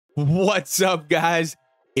What's up, guys?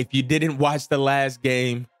 If you didn't watch the last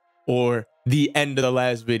game or the end of the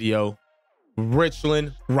last video,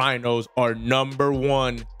 Richland Rhinos are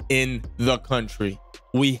 #1 in the country.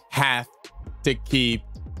 We have to keep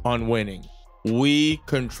on winning. We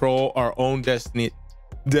control our own destiny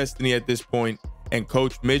at this point, and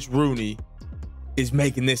Coach Mitch Rooney is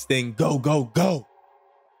making this thing go, go, go.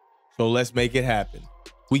 So let's make it happen.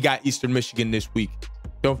 We got Eastern Michigan this week.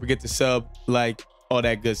 Don't forget to sub, like, all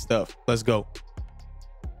that good stuff. Let's go.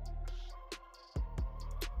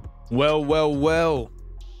 Well.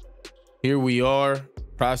 Here we are.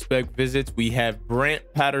 Prospect visits. We have Brant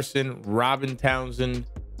Patterson, Robin Townsend,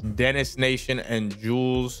 Dennis Nation, and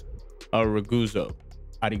Jules Ariguzo.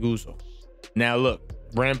 Now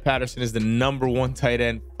look, Brant Patterson is the #1 tight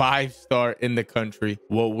end, 5-star in the country.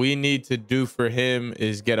 What we need to do for him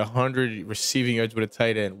is get 100 receiving yards with a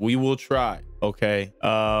tight end. We will try. Okay.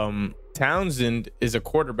 Townsend is a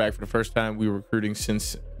quarterback for the first time we were recruiting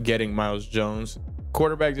since getting Miles Jones.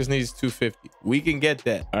 Quarterback just needs 250. We can get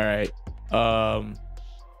that. All right.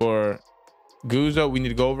 For Guzzo, we need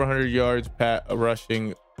to go over 100 yards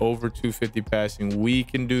rushing, over 250 passing. We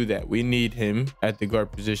can do that. We need him at the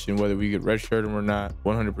guard position, whether we get redshirt him or not,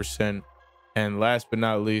 100%. And last but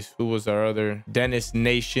not least, who was our other? Dennis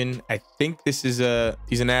Nation. I think this is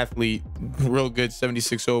he's an athlete, real good,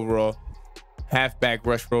 76 overall. Halfback,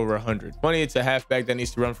 rush for over 100. Funny, it's a halfback that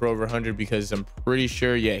needs to run for over 100 because I'm pretty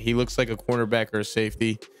sure, yeah, he looks like a cornerback or a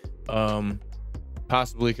safety.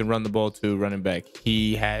 Possibly can run the ball too, running back.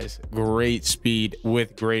 He has great speed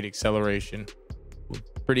with great acceleration.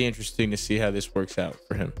 Pretty interesting to see how this works out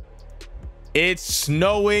for him. It's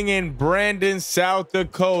snowing in Brandon, South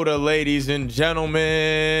Dakota, ladies and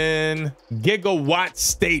gentlemen. Gigawatt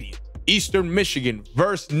Stadium. Eastern Michigan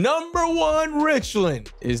versus #1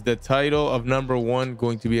 Richland. Is the title of #1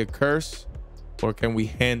 going to be a curse, or can we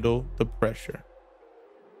handle the pressure?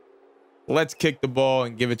 Let's kick the ball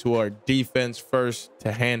and give it to our defense first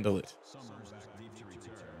to handle it.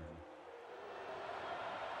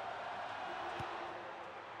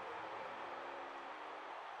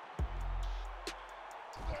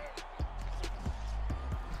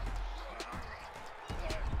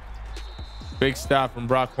 Big stop from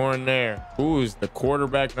Brock Horn there. Who is the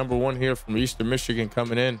quarterback #1 here from Eastern Michigan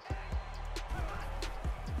coming in?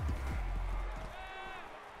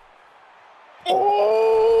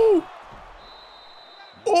 Oh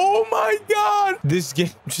my God. This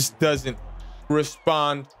game just doesn't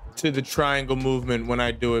respond to the triangle movement when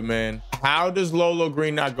I do it, man. How does Lolo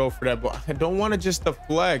Green not go for that ball? I don't want to just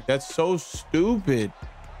deflect. That's so stupid.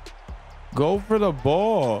 Go for the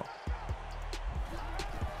ball.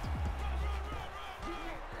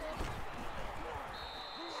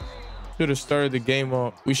 Should have started the game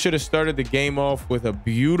off. We should have started the game off with a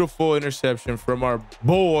beautiful interception from our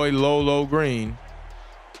boy Lolo Green.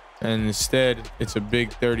 And instead, it's a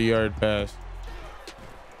big 30-yard pass.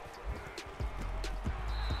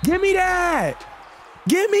 Give me that.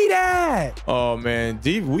 Give me that. Oh, man.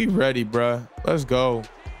 Deep, we ready, bruh. Let's go.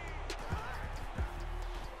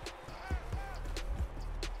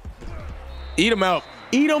 Eat him out.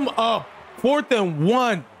 Eat him up. 4th and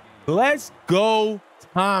 1. Let's go,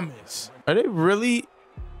 Thomas. Are they really?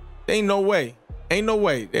 Ain't no way. Ain't no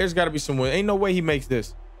way. There's got to be some way. Ain't no way he makes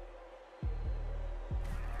this.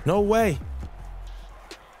 No way.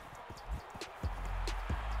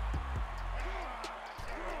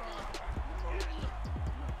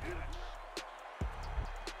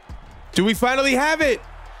 Do we finally have it?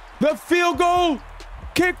 The field goal.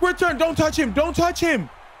 Kick return. Don't touch him. Don't touch him.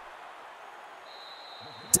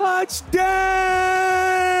 Touchdown.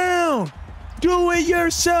 Do it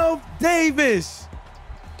yourself, Davis.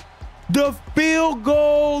 The field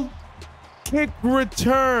goal kick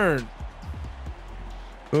return.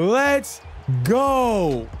 Let's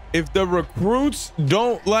go. If the recruits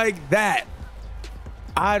don't like that,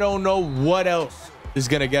 I don't know what else is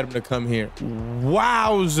going to get them to come here.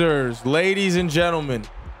 Wowzers, ladies and gentlemen.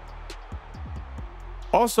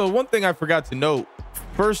 Also, one thing I forgot to note,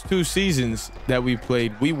 first 2 seasons that we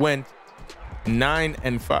played, we went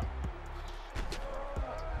 9-5.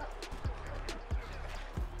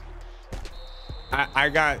 I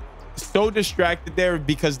got so distracted there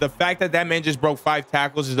because the fact that that man just broke 5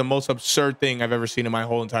 tackles is the most absurd thing I've ever seen in my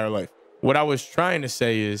whole entire life. What I was trying to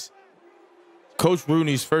say is Coach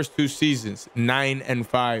Rooney's first 2 seasons,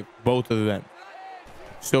 9-5, both of them.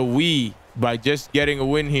 So we, by just getting a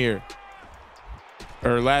win here,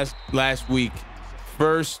 or last week,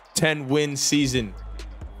 first 10-win season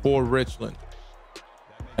for Richland,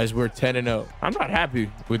 as we're 10-0. I'm not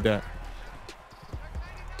happy with that.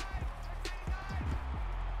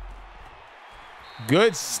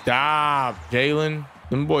 Good stop, Jalen.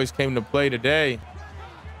 Them boys came to play today.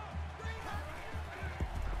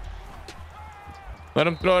 Let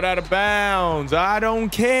him throw it out of bounds. I don't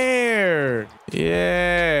care.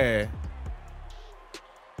 Yeah.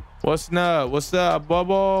 What's up? What's up,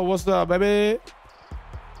 Bubble? What's up, baby?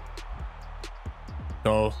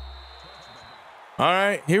 Oh. All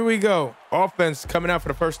right, here we go. Offense coming out for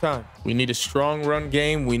the first time. We need a strong run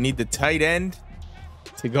game. We need the tight end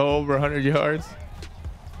to go over 100 yards.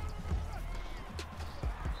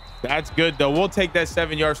 That's good, though. We'll take that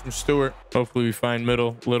 7 yards from Stewart. Hopefully we find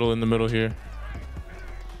little in the middle here.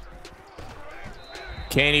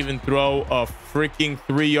 Can't even throw a freaking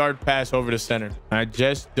 3-yard pass over the center. I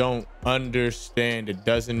just don't understand. It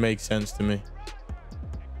doesn't make sense to me.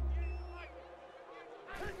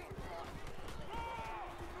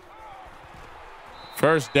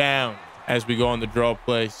 First down as we go on the draw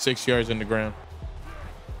play. 6 yards in the ground.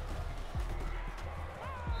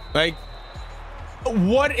 Like,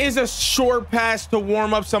 what is a short pass to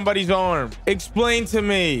warm up somebody's arm? Explain to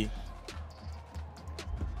me.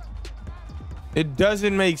 It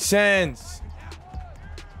doesn't make sense.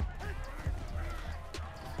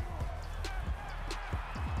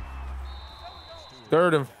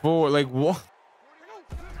 Third and 4. Like, what?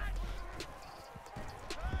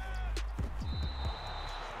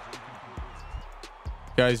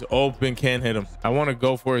 Guy's open, can't hit him. I want to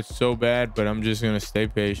go for it so bad, but I'm just going to stay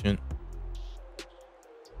patient.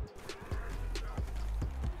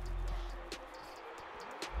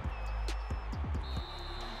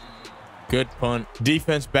 Good punt.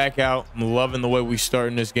 Defense back out. I'm loving the way we start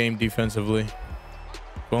in this game defensively.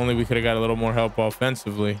 If only we could have got a little more help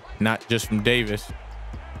offensively, not just from Davis.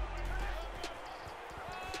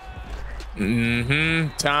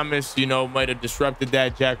 Thomas, you know, might have disrupted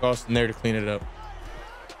that. Jack Austin there to clean it up.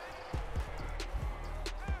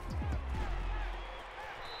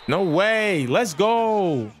 No way. Let's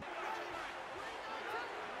go.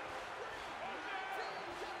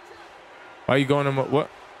 Why are you going to what?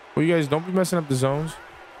 Well, you guys don't be messing up the zones.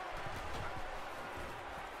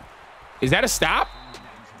 Is that a stop?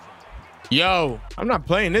 Yo, I'm not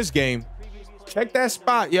playing this game. Check that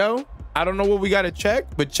spot, yo. I don't know what we got to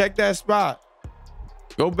check, but check that spot.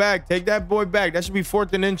 Go back. Take that boy back. That should be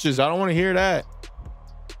 4th and inches. I don't want to hear that.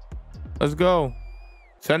 Let's go.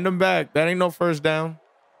 Send him back. That ain't no first down.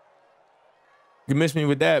 You miss me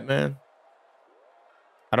with that, man.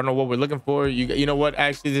 I don't know what we're looking for. You know what?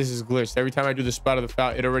 Actually, this is glitched. Every time I do the spot of the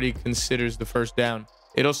foul, it already considers the first down.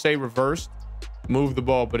 It'll say reversed, move the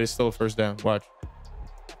ball, but it's still a first down. Watch.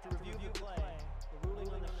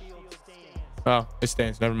 Oh, it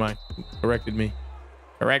stands. Never mind. Corrected me.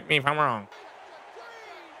 Correct me if I'm wrong.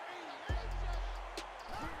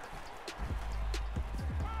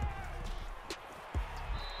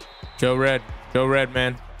 Joe Red,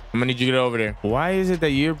 man. I'm gonna need you to get over there. Why is it that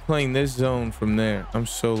you're playing this zone from there? I'm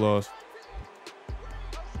so lost.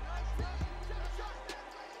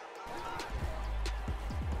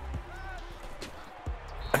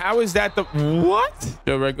 How is that the what?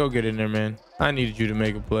 Joe Red, go get in there, man. I needed you to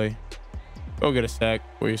make a play. Go get a sack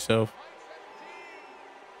for yourself.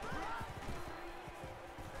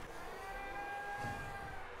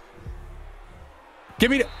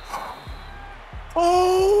 Give me the.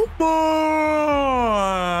 Oh my.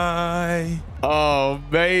 Oh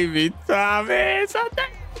baby, Thomas. I thought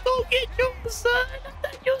you was gonna get you, son. I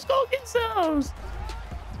thought you was gonna get some.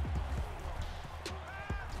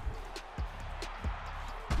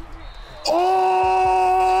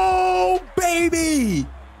 Oh baby.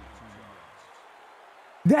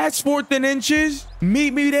 That's 4th and inches.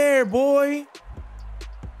 Meet me there, boy.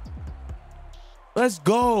 Let's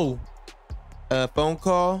go. Phone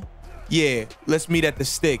call. Yeah, let's meet at the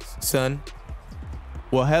sticks, son.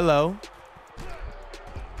 Well, hello.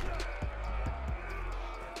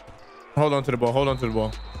 Hold on to the ball. Hold on to the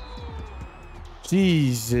ball.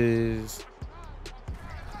 Jesus.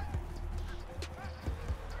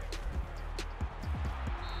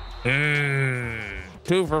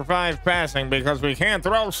 Two for 5 passing because we can't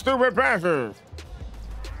throw stupid passes.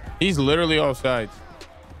 He's literally offsides.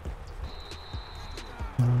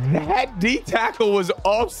 That D tackle was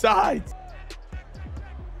offsides.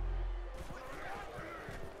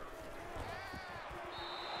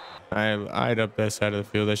 I eyed up that side of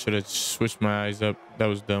the field. I should have switched my eyes up. That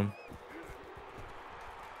was dumb.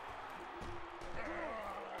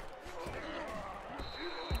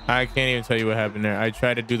 I can't even tell you what happened there. I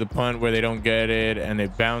tried to do the punt where they don't get it and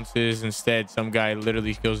it bounces. Instead, some guy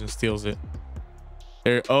literally goes and steals it.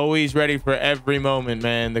 They're always ready for every moment,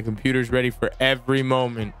 man. The computer's ready for every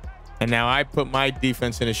moment. And now I put my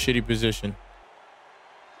defense in a shitty position.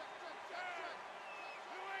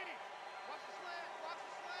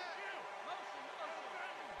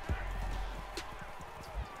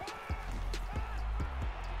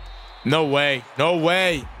 No way. No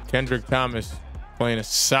way. Kendrick Thomas playing a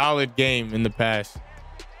solid game in the pass.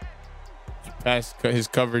 His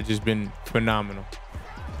coverage has been phenomenal.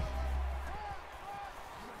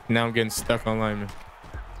 Now I'm getting stuck on lineman.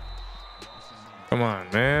 Come on,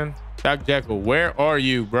 man. Doc Jekyll, where are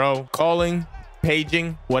you, bro? Calling,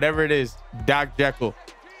 paging, whatever it is. Doc Jekyll,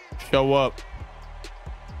 show up.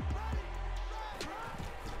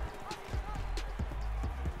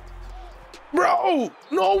 Bro,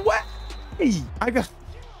 no way.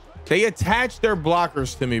 They attached their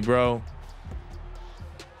blockers to me, bro.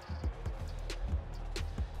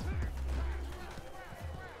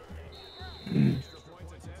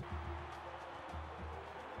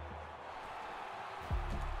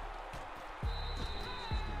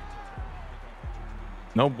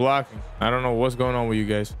 No blocking. I don't know what's going on with you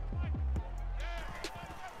guys.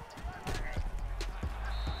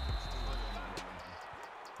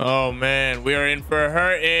 Oh man, we are in for a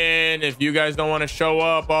hurting. If you guys don't want to show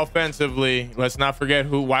up offensively, let's not forget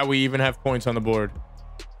why we even have points on the board.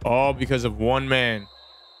 All because of one man.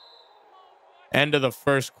 End of the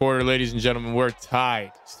first quarter, ladies and gentlemen. We're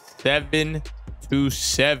tied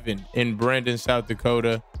 7-7 in Brandon, South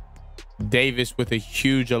Dakota. Davis with a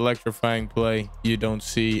huge electrifying play you don't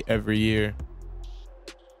see every year.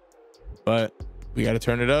 But we got to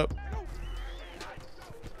turn it up.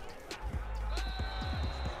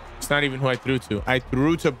 It's not even who I threw to. I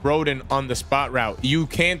threw to Broden on the spot route. You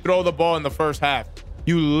can't throw the ball in the first half.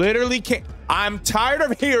 You literally can't. I'm tired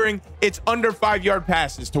of hearing it's under 5-yard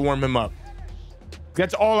passes to warm him up.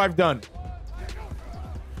 That's all I've done.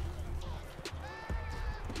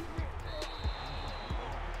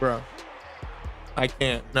 Bro, I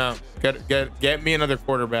can't. No, get me another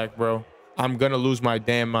quarterback, bro. I'm gonna lose my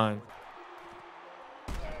damn mind.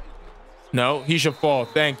 No, he should fall.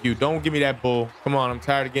 Thank you. Don't give me that bull. Come on, I'm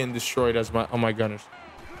tired of getting destroyed on my gunners.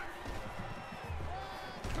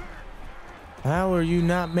 How are you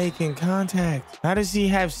not making contact? How does he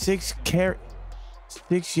have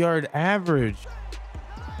 6-yard average?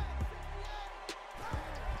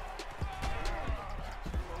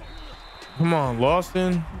 Come on,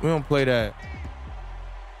 Lawson. We don't play that.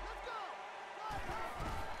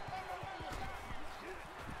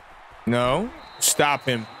 No. Stop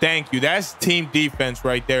him. Thank you. That's team defense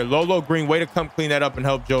right there. Lolo Green, way to come clean that up and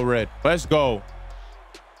help Joe Red. Let's go.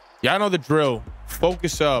 Y'all know the drill.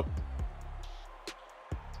 Focus up.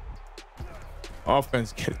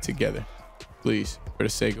 Offense, get it together. Please, for the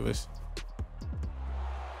sake of us.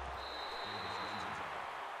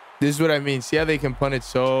 This is what I mean. See how they can punt it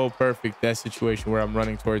so perfect. That situation where I'm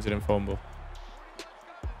running towards it and fumble.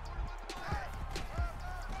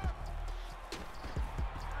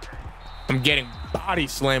 I'm getting body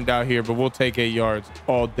slammed out here, but we'll take 8 yards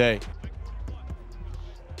all day.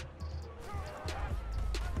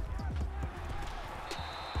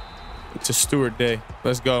 It's a Stewart day.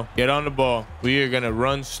 Let's go. Get on the ball. We are going to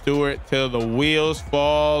run Stewart till the wheels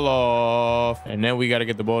fall off. And then we got to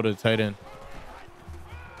get the ball to the tight end.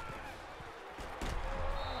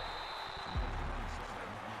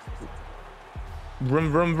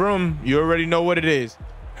 Vroom, vroom, vroom. You already know what it is.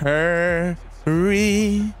 Hurry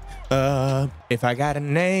up. If I got a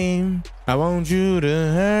name, I want you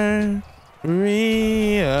to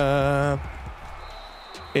hurry up.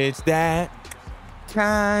 It's that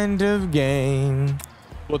kind of game.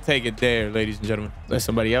 We'll take it there, ladies and gentlemen. Let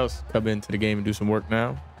somebody else come into the game and do some work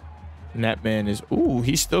now. And that man is, ooh,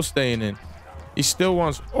 he's still staying in. He still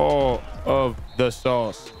wants all of the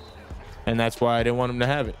sauce. And that's why I didn't want him to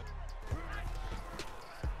have it.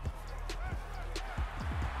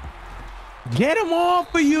 Get him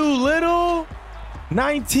off of you, little.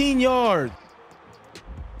 19 yards.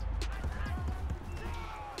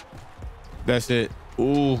 That's it.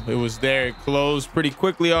 Ooh, it was there. It closed pretty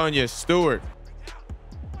quickly on you, Stewart.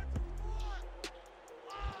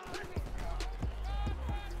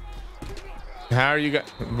 How are you guys?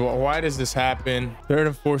 Why does this happen? 3rd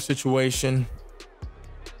and 4 situation.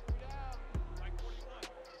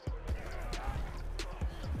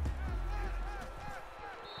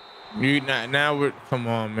 Now we're, come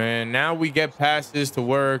on, man. Now we get passes to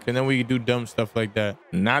work and then we do dumb stuff like that.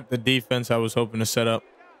 Not the defense I was hoping to set up.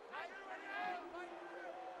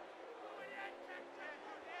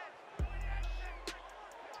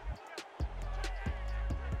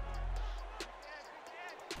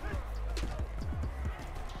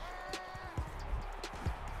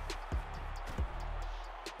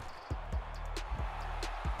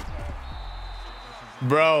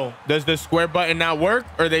 Bro, does the square button not work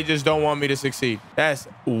or they just don't want me to succeed? That's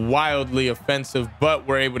wildly offensive, but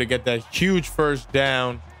we're able to get that huge first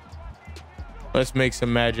down. Let's make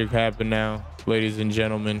some magic happen now, ladies and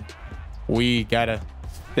gentlemen. We gotta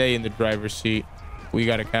stay in the driver's seat. We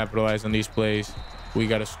gotta capitalize on these plays. We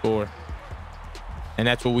gotta score. And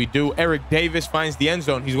that's what we do. Eric Davis finds the end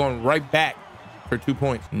zone. He's going right back for 2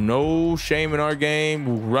 points. No shame in our game.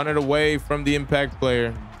 We'll run it away from the impact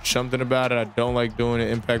player. Something about it I don't like doing it.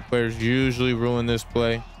 Impact players usually ruin this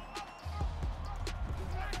play.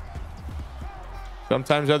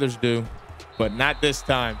 Sometimes others do, but not this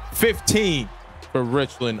time. 15 for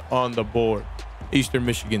Richland on the board. Eastern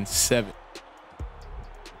Michigan 7.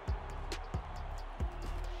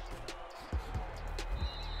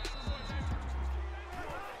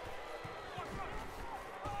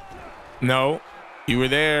 No, you were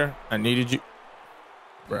there. I needed you.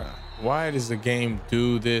 Bruh, why does the game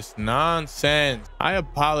do this nonsense? I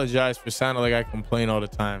apologize for sounding like I complain all the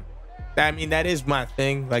time. I mean, that is my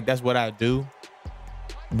thing. Like, that's what I do.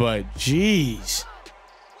 But, geez.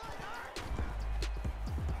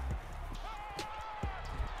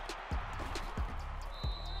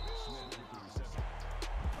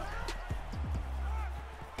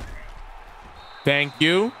 Thank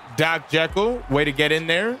you. Doc Jekyll, way to get in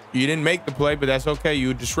there. You didn't make the play, but that's okay.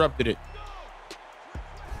 You disrupted it.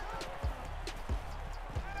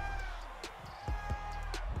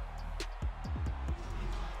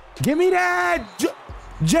 Give me that.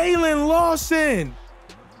 Jalen Lawson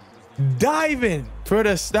diving for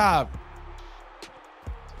the stop.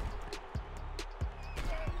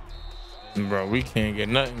 Bro, we can't get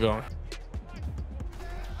nothing going.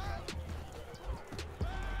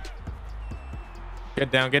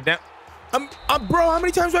 Get down, get down. Bro, how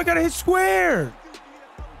many times do I gotta hit square?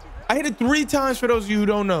 I hit it 3 times for those of you who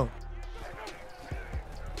don't know.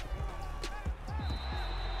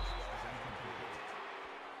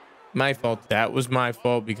 My fault. That was my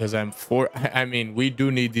fault because I mean, we do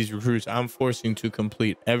need these recruits. I'm forcing to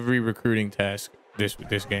complete every recruiting task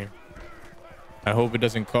this game. I hope it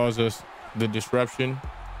doesn't cause us the disruption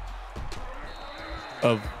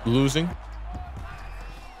of losing.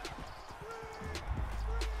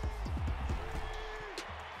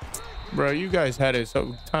 Bro, you guys had it.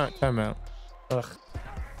 So time out. Ugh.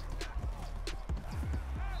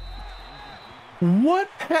 What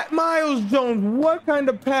Miles Jones? What kind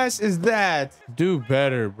of pass is that? Do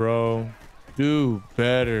better, bro. Do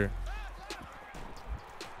better.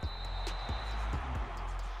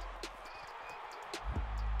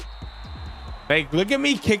 Like, look at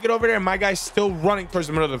me kick it over there. And my guy's still running towards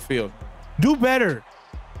the middle of the field. Do better.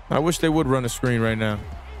 I wish they would run a screen right now.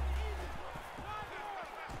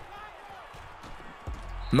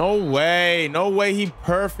 No way. No way. He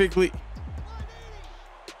perfectly.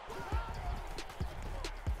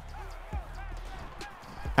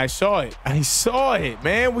 I saw it. I saw it,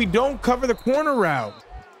 man. We don't cover the corner route.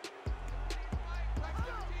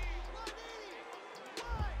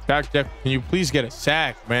 Doc, can you please get a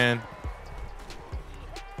sack, man?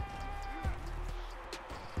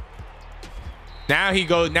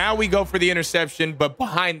 Now we go for the interception, but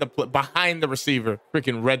behind the receiver.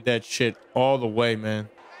 Freaking read that shit all the way, man.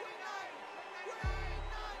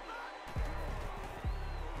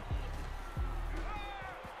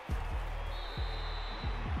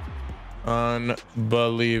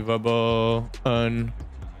 Unbelievable.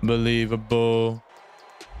 Unbelievable.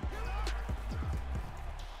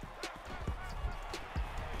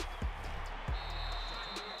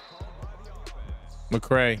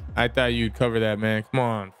 McCray, I thought you'd cover that, man. Come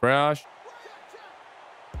on, Fresh.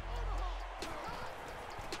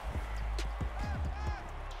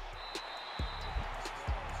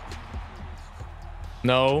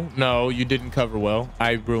 No, you didn't cover well.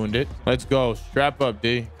 I ruined it. Let's go. Strap up,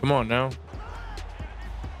 D. Come on now.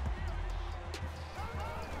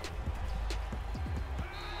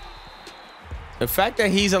 The fact that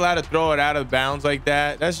he's allowed to throw it out of bounds like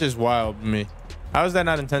that, that's just wild to me. How is that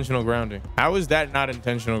not intentional grounding? How is that not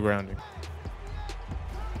intentional grounding?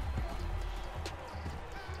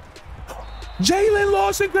 Jalen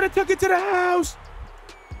Lawson could have took it to the house.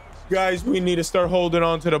 Guys, we need to start holding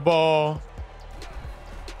on to the ball.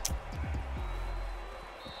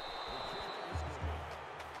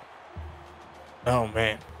 Oh,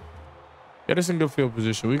 man. Get us into field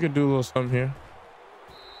position. We could do a little something here.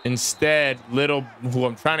 Instead, Little, who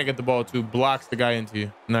I'm trying to get the ball to, blocks the guy into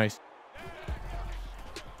you. Nice.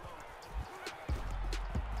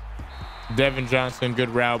 Devin Johnson, good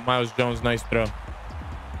route. Miles Jones, nice throw.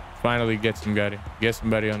 Finally get somebody. Get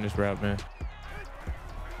somebody on this route, man.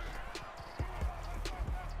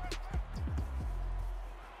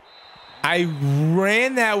 I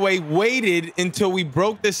ran that way, waited until we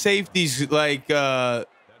broke the safeties, like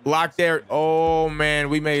locked there. Oh, man,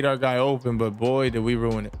 we made our guy open, but boy, did we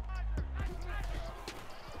ruin it.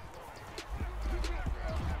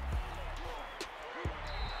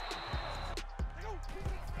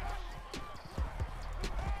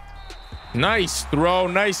 Nice throw.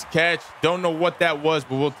 Nice catch. Don't know what that was,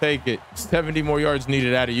 but we'll take it. 70 more yards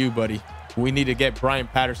needed out of you, buddy. We need to get Brian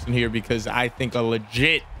Patterson here because I think a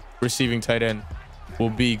legit receiving tight end will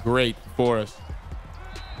be great for us.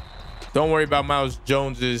 Don't worry about Miles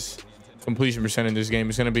Jones's completion percent in this game.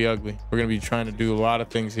 It's going to be ugly. We're going to be trying to do a lot of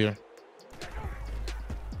things here.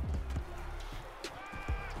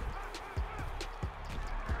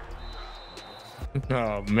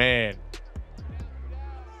 Oh, man.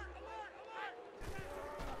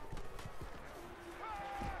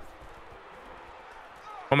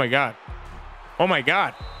 Oh, my God. Oh, my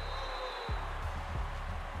God.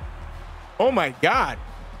 Oh, my God.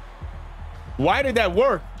 Why did that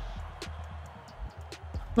work?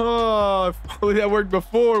 Oh, if only that worked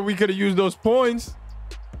before, we could have used those points.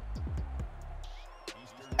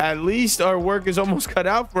 At least our work is almost cut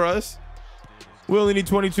out for us. We only need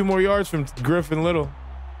 22 more yards from Griffin Little.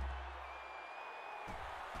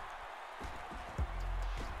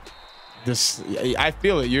 This, I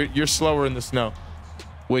feel it. You're slower in the snow,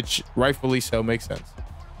 which rightfully so makes sense.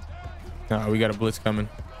 No, we got a blitz coming.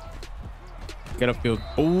 Get upfield.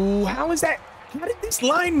 Oh, how is that? How did this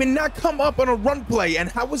lineman not come up on a run play? And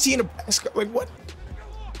how was he in a pass? Like what?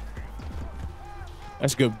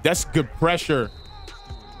 That's good. That's good pressure.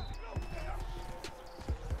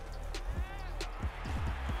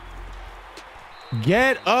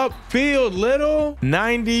 Get upfield, Little.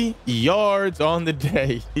 90 yards on the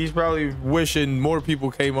day. He's probably wishing more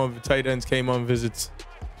people came on, tight ends came on visits.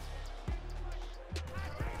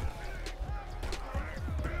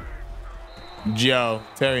 Joe,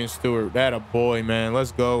 Terry and Stewart, that a boy, man.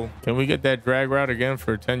 Let's go. Can we get that drag route again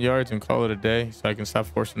for 10 yards and call it a day so I can stop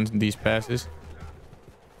forcing these passes?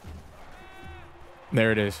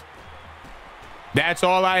 There it is. That's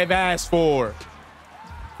all I have asked for.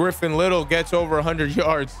 Griffin Little gets over 100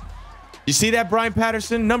 yards. You see that, Brian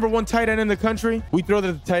Patterson? #1 tight end in the country. We throw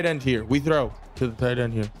to the tight end here. We throw to the tight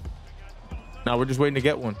end here. Now we're just waiting to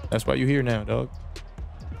get one. That's why you're here now, dog.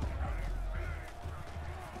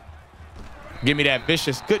 Give me that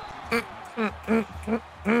vicious. Good.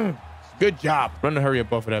 Good job. Run the hurry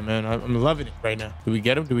up off of that, man. I'm loving it right now. Do we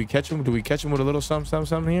get him? Do we catch him? Do we catch him with a little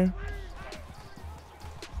something here?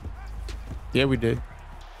 Yeah, we did.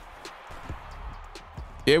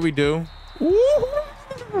 Yeah, we do.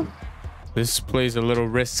 Woo! This play's a little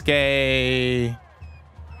risque.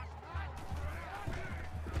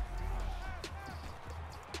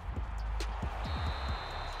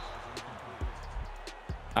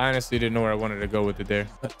 I honestly didn't know where I wanted to go with it there.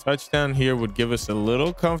 A touchdown here would give us a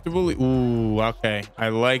little comfortable. Ooh, okay. I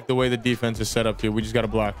like the way the defense is set up here. We just got to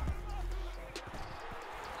block.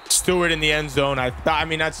 Stewart in the end zone. I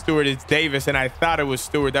mean, not Stewart, it's Davis, and I thought it was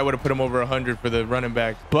Stewart. That would have put him over 100 for the running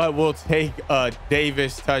back. But we'll take a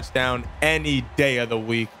Davis touchdown any day of the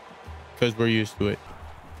week because we're used to it.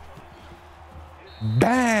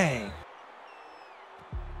 Bang!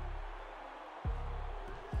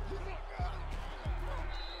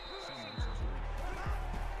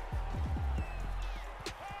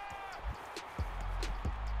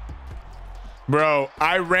 Bro,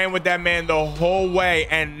 I ran with that man the whole way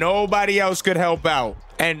and nobody else could help out.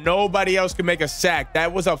 And nobody else could make a sack.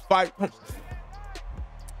 That was a fight.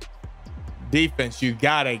 Defense, you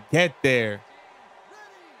gotta get there.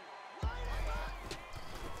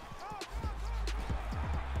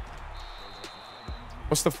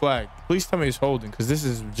 What's the flag? Please tell me he's holding because this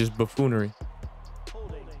is just buffoonery.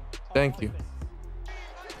 Thank you.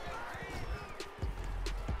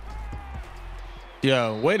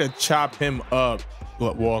 Yo, way to chop him up,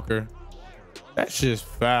 Walker. That's just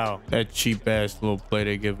foul. That cheap ass little play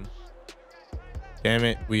they give him. Damn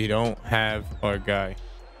it, we don't have our guy.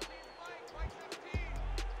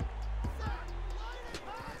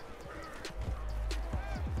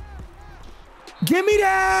 Give me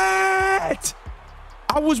that!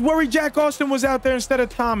 I was worried Jack Austin was out there instead of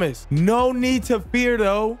Thomas. No need to fear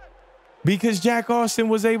though, because Jack Austin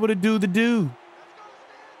was able to do the do.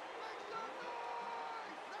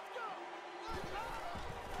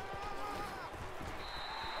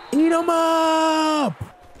 Eat him up!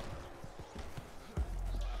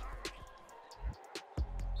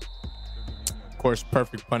 Of course,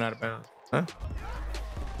 perfect punt out of bounds. Huh?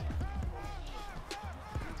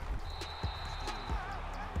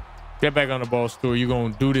 Get back on the ball, Stewart. You're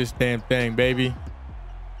going to do this damn thing, baby.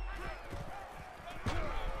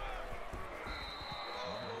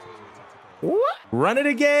 What? Run it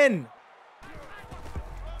again.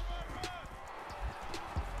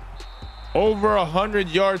 Over 100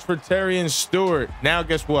 yards for Terry and Stewart. Now,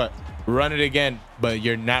 guess what? Run it again, but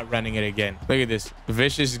you're not running it again. Look at this.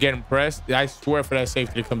 Vicious is getting pressed. I swear for that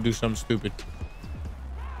safety to come do something stupid.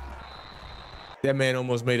 That man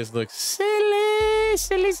almost made us look silly,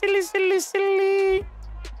 silly, silly, silly, silly.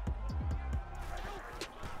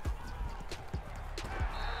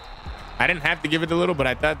 I didn't have to give it a little, but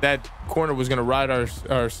I thought that corner was going to ride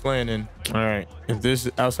our slant in. All right. If this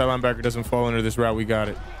outside linebacker doesn't fall under this route, we got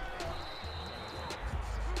it.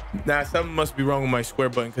 Nah, something must be wrong with my square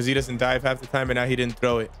button because he doesn't dive half the time, and now he didn't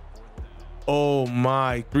throw it. Oh,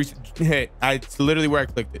 my. It's literally where I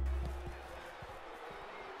clicked it.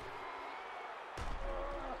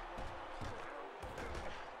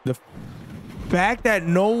 The fact that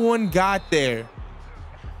no one got there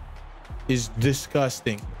is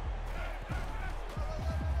disgusting.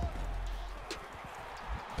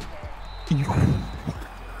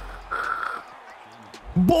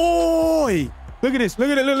 Boy, look at this. Look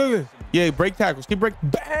at it. Look at it. Yeah, break tackles. Keep break.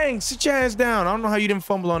 Bang. Sit your ass down. I don't know how you didn't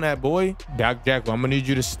fumble on that, boy. Doc Jackal, I'm going to need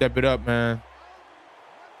you to step it up, man.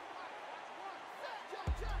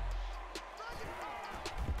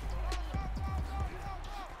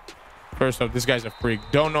 First off, this guy's a freak.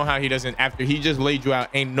 Don't know how he doesn't, after he just laid you out,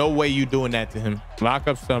 ain't no way you doing that to him. Lock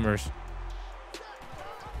up Summers.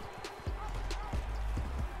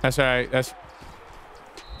 That's all right.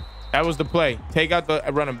 That was the play. Take out the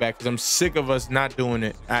running back because I'm sick of us not doing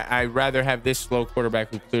it. I'd rather have this slow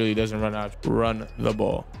quarterback who clearly doesn't run the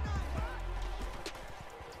ball.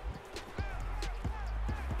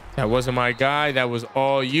 That wasn't my guy. That was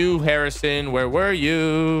all you, Harrison. Where were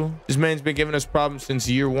you? This man's been giving us problems since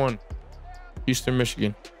year one. Houston,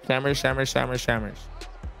 Michigan. Shammers.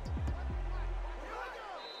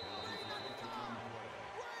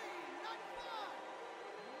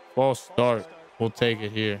 False start. We'll take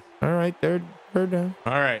it here. All right, third down.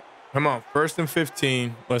 All right, come on. 1st and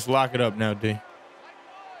 15. Let's lock it up now, D. I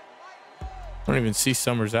don't even see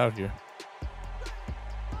Summers out here.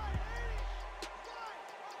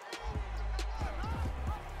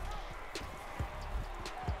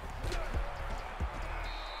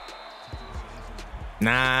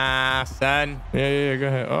 Nah, son. Yeah, go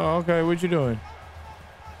ahead. Oh, okay. What you doing?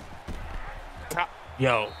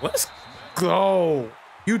 Yo, let's go.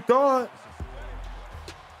 You thought?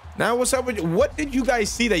 Now, what's up with you? What did you guys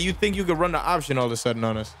see that you think you could run the option all of a sudden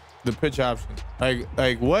on us? The pitch option.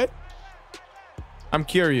 Like what? I'm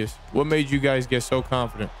curious. What made you guys get so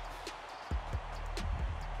confident?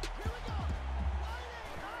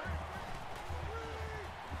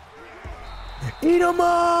 Eat him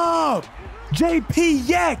up! JP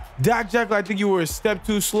Yak! Doc Jackal, I think you were a step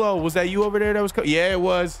too slow. Was that you over there that was? Yeah, it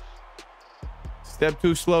was. Step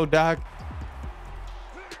too slow, Doc.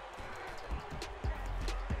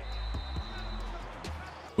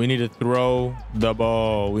 We need to throw the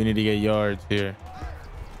ball. We need to get yards here.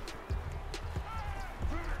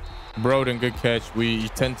 Broden, good catch. We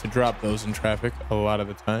tend to drop those in traffic a lot of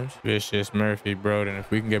the times. Vicious, Murphy, Broden. If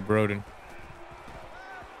we can get Broden.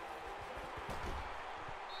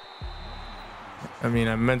 I mean,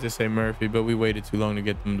 I meant to say Murphy, but we waited too long to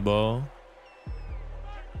get them the ball.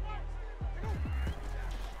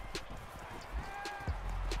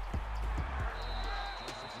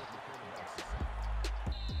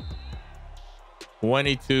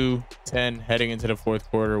 (22-10) heading into the 4th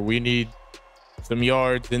quarter. We need some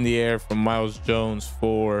yards in the air from Miles Jones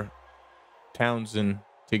for Townsend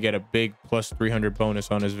to get a big plus 300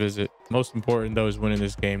 bonus on his visit. Most important, though, is winning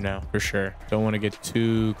this game now, for sure. Don't want to get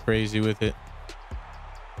too crazy with it.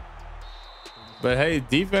 But hey,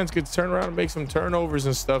 defense could turn around and make some turnovers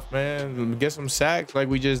and stuff, man. Get some sacks like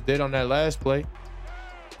we just did on that last play.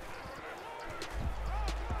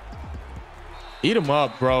 Eat him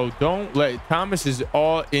up, bro. Don't let Thomas is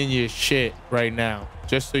all in your shit right now,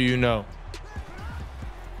 just so you know.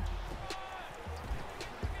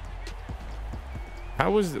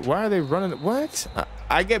 Why are they running? What?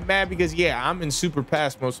 I get mad because, yeah, I'm in super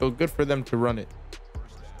pass mode, so good for them to run it.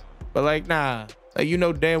 But like, nah. Like, you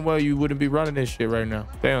know damn well you wouldn't be running this shit right now.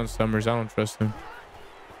 Stay on Summers. I don't trust him.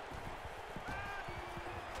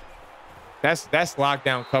 That's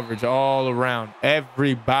lockdown coverage all around.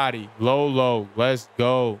 Everybody. Low. Let's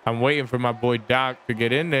go. I'm waiting for my boy Doc to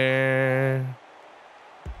get in there.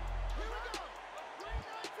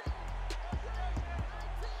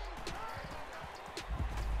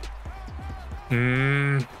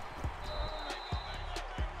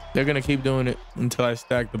 They're going to keep doing it until I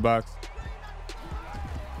stack the box.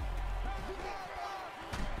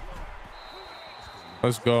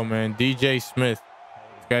 Let's go, man. DJ Smith.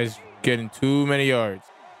 This guy's getting too many yards.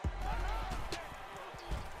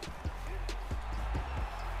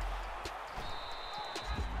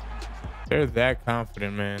 They're that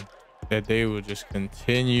confident, man, that they will just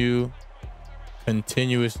continuously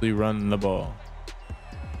run the ball.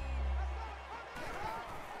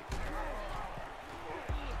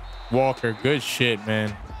 Walker, good shit,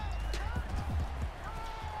 man.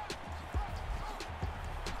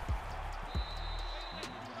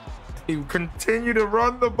 He continue to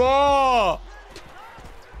run the ball.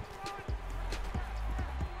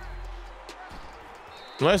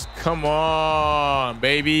 Let's come on,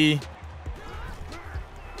 baby.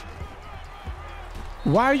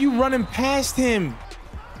 Why are you running past him?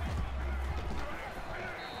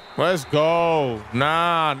 Let's go.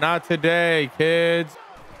 Nah, not today, kids.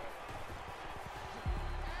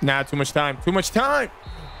 Nah, too much time. Too much time.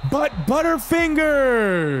 But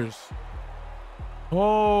Butterfingers.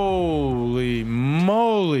 Holy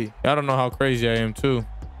moly. I don't know how crazy I am, too.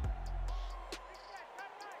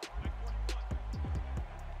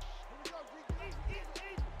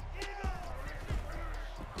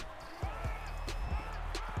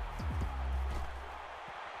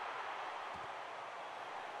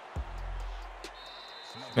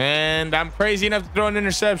 And I'm crazy enough to throw an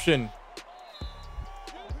interception.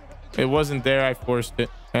 It wasn't there. I forced it.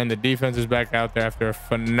 And the defense is back out there after a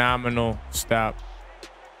phenomenal stop.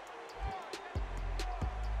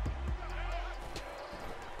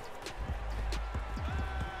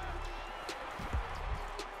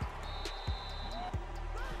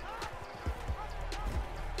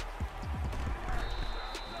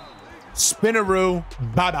 Spinaroo.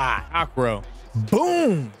 Bye-bye. Akro.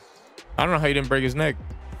 Boom. I don't know how he didn't break his neck.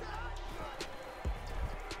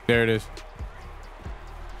 There it is.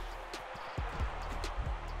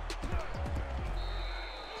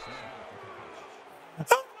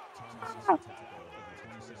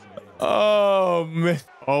 Oh, man.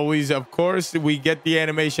 Always, of course, we get the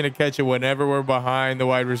animation to catch it whenever we're behind the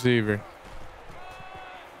wide receiver.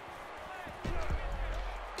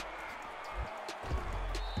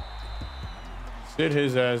 Sit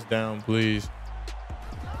his ass down, please.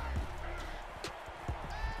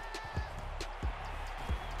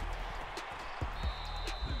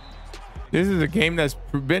 This is a game that's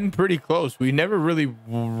been pretty close. We never really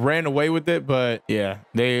ran away with it, but yeah,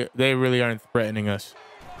 they really aren't threatening us.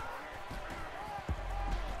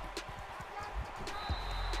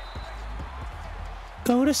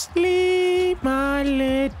 Go to sleep, my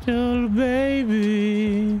little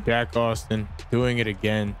baby. Jack Austin doing it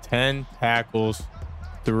again. 10 tackles,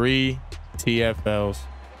 3 TFLs.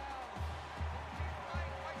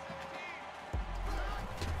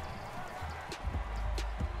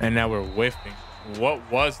 And now we're whiffing. What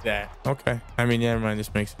was that? Okay. I mean, yeah, never mind.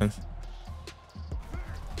 This makes sense.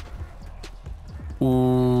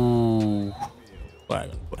 Ooh. Flag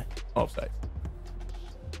on the play. Offside.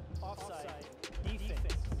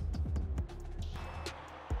 Defense.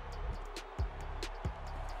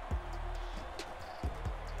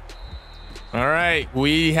 All right.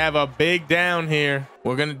 We have a big down here.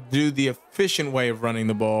 We're going to do the efficient way of running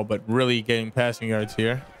the ball, but really getting passing yards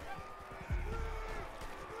here.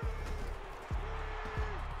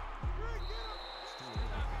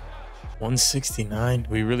 $169.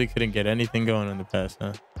 We really couldn't get anything going in the pass,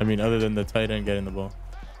 huh? I mean, other than the tight end getting the ball.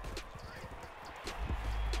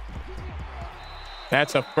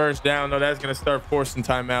 That's a first down, though. That's going to start forcing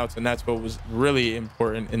timeouts, and that's what was really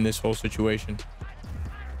important in this whole situation.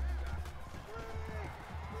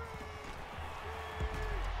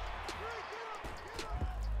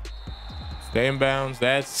 Stay in bounds.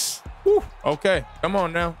 That's... Whew, okay. Come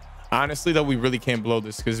on now. Honestly, though, we really can't blow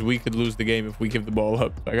this because we could lose the game if we give the ball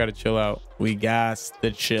up. I got to chill out. We got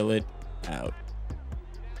to chill it out.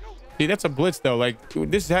 See, that's a blitz, though. Like,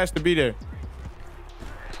 this has to be there.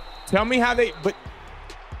 Tell me how they... But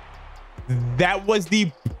that was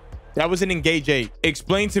an engage 8.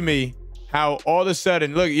 Explain to me how all of a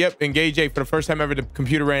sudden... Look, yep, engage 8 for the first time ever the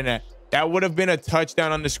computer ran that. That would have been a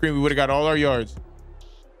touchdown on the screen. We would have got all our yards.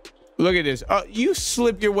 Look at this. You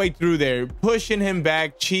slip your way through there, pushing him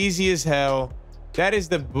back, cheesy as hell. That is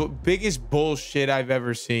the biggest bullshit I've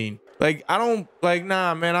ever seen. Like, I don't, like,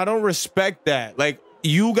 nah, man, I don't respect that. Like,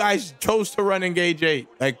 you guys chose to run engage 8.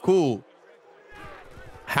 Like, cool.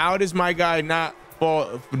 How does my guy not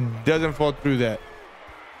doesn't fall through that?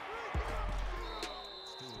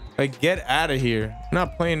 Like, get out of here. I'm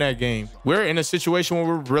not playing that game. We're in a situation where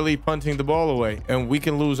we're really punting the ball away, and we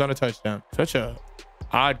can lose on a touchdown. Such a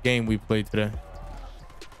odd game we played today.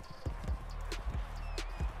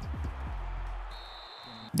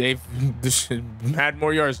 They've had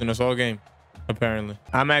more yards than us all game, apparently.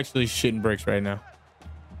 I'm actually shitting bricks right now.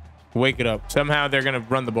 Wake it up. Somehow they're gonna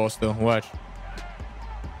run the ball still. Watch.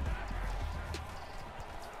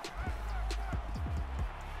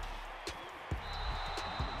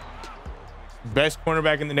 Best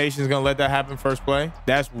cornerback in the nation is gonna let that happen first play.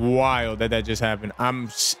 That's wild that just happened. I'm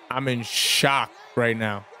in shock right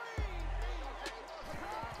now.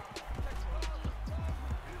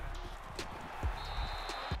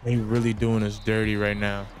 They really doing us dirty right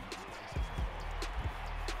now.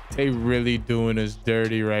 They really doing us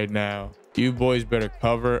dirty right now. You boys better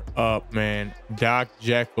cover up, man. Doc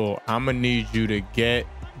Jekyll, I'm gonna need you to get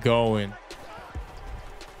going.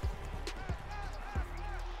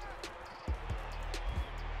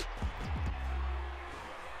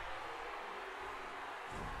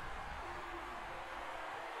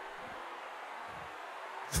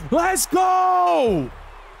 Let's go!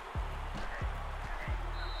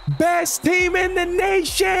 Best team in the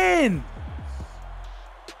nation!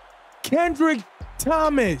 Kendrick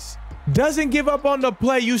Thomas doesn't give up on the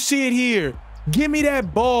play. You see it here. Give me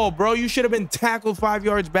that ball, bro. You should have been tackled 5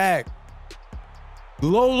 yards back.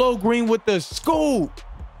 Lolo Green with the scoop.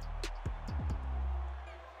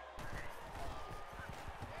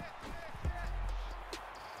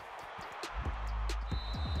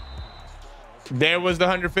 There was the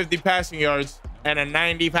 150 passing yards and a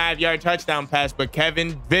 95-yard touchdown pass, but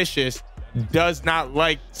Kevin Vicious does not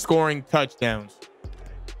like scoring touchdowns.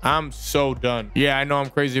 I'm so done. Yeah, I know I'm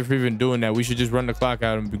crazy for even doing that. We should just run the clock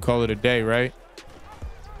out and call it a day, right?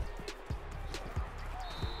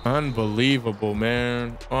 Unbelievable,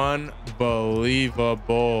 man.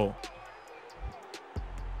 Unbelievable.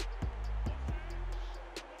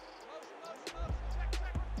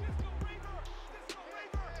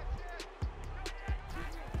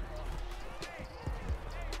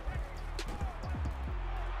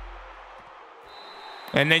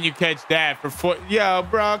 And then you catch that for 4. Yo,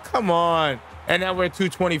 bro, come on. And now we're at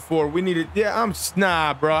 224. We need it. Yeah,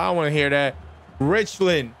 nah, bro. I want to hear that.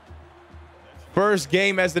 Richland, first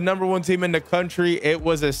game as the #1 team in the country. It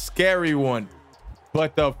was a scary one.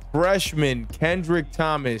 But the freshman, Kendrick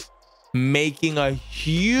Thomas, making a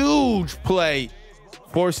huge play,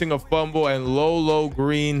 forcing a fumble, and Lolo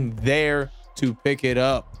Green there to pick it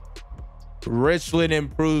up. Richland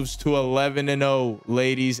improves to 11-0,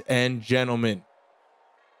 ladies and gentlemen.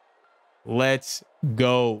 Let's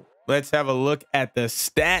go. Let's have a look at the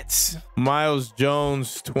stats. Miles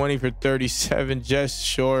Jones, 20 for 37, just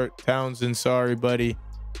short. Townsend, sorry, buddy.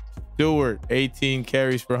 Stewart, 18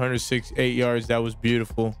 carries for 168 yards. That was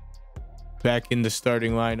beautiful. Back in the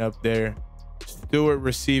starting lineup there. Stewart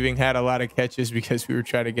receiving, had a lot of catches because we were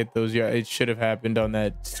trying to get those yards. It should have happened on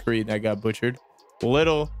that screen that got butchered.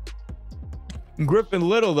 Griffin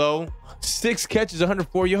Little, though, 6 catches,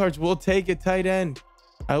 104 yards. We'll take it, tight end.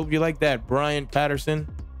 I hope you like that. Brian Patterson,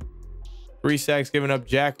 3 sacks giving up.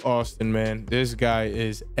 Jack Austin, man. This guy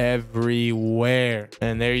is everywhere.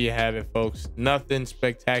 And there you have it, folks. Nothing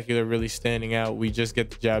spectacular really standing out. We just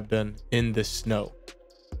get the job done in the snow.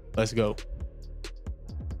 Let's go.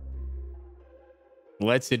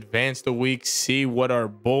 Let's advance the week, see what our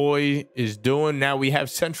boy is doing. Now we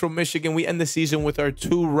have Central Michigan. We end the season with our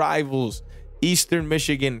 2 rivals. Eastern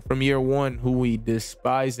Michigan from year 1, who we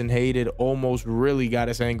despised and hated, almost really got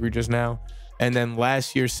us angry just now. And then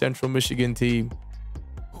last year's Central Michigan team,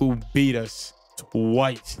 who beat us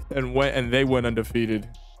twice and they went undefeated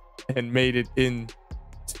and made it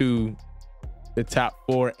into the top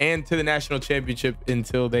 4 and to the national championship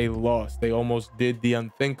until they lost. They almost did the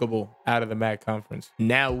unthinkable out of the MAC conference.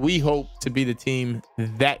 Now we hope to be the team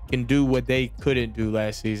that can do what they couldn't do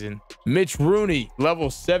last season. Mitch Rooney, level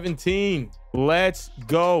 17. Let's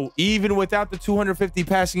go. Even without the 250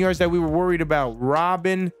 passing yards that we were worried about.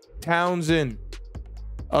 Robin Townsend,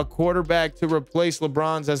 a quarterback to replace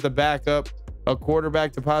LeBron's as the backup, a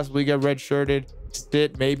quarterback to possibly get redshirted,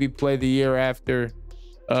 sit, maybe play the year after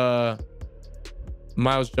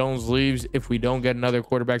Miles Jones leaves if we don't get another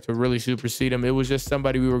quarterback to really supersede him. It was just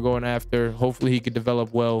somebody we were going after. Hopefully he could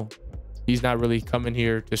develop well. He's not really coming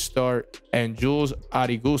here to start. And Jules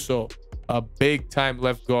Ariguso, a big-time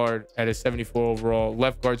left guard at a 74 overall.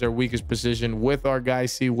 Left guard's our weakest position with our guy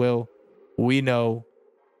C. Will. We know,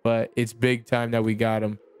 but it's big time that we got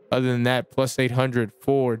him. Other than that, plus 800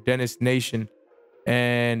 for Dennis Nation.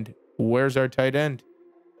 And where's our tight end?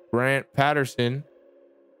 Brant Patterson.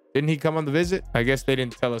 Didn't he come on the visit? I guess they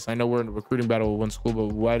didn't tell us. I know we're in a recruiting battle with one school, but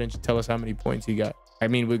why didn't you tell us how many points he got? I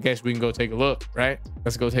mean, we guess we can go take a look, right?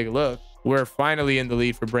 Let's go take a look. We're finally in the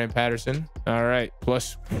lead for Brant Patterson. All right.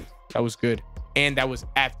 Plus, that was good. And that was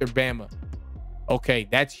after Bama. Okay,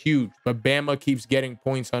 that's huge. But Bama keeps getting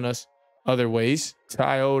points on us other ways.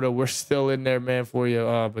 Toyota, we're still in there, man, for you.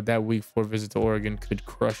 But that week 4 visit to Oregon could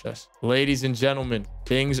crush us. Ladies and gentlemen,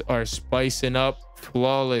 things are spicing up.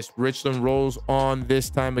 Flawless. Richland rolls on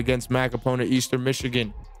this time against MAC opponent Eastern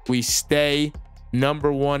Michigan. We stay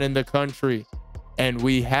 #1 in the country. And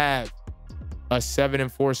we have a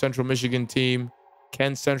 7-4 Central Michigan team.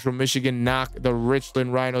 Can Central Michigan knock the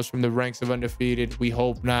Richland Rhinos from the ranks of undefeated? We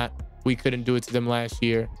hope not. We couldn't do it to them last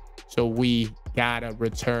year. So we gotta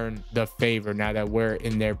return the favor now that we're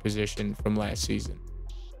in their position from last season.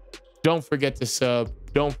 Don't forget to sub.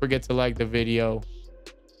 Don't forget to like the video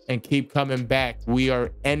and keep coming back. We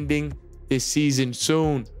are ending this season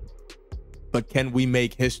soon, but can we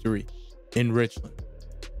make history in Richland?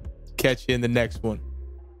 Catch you in the next one.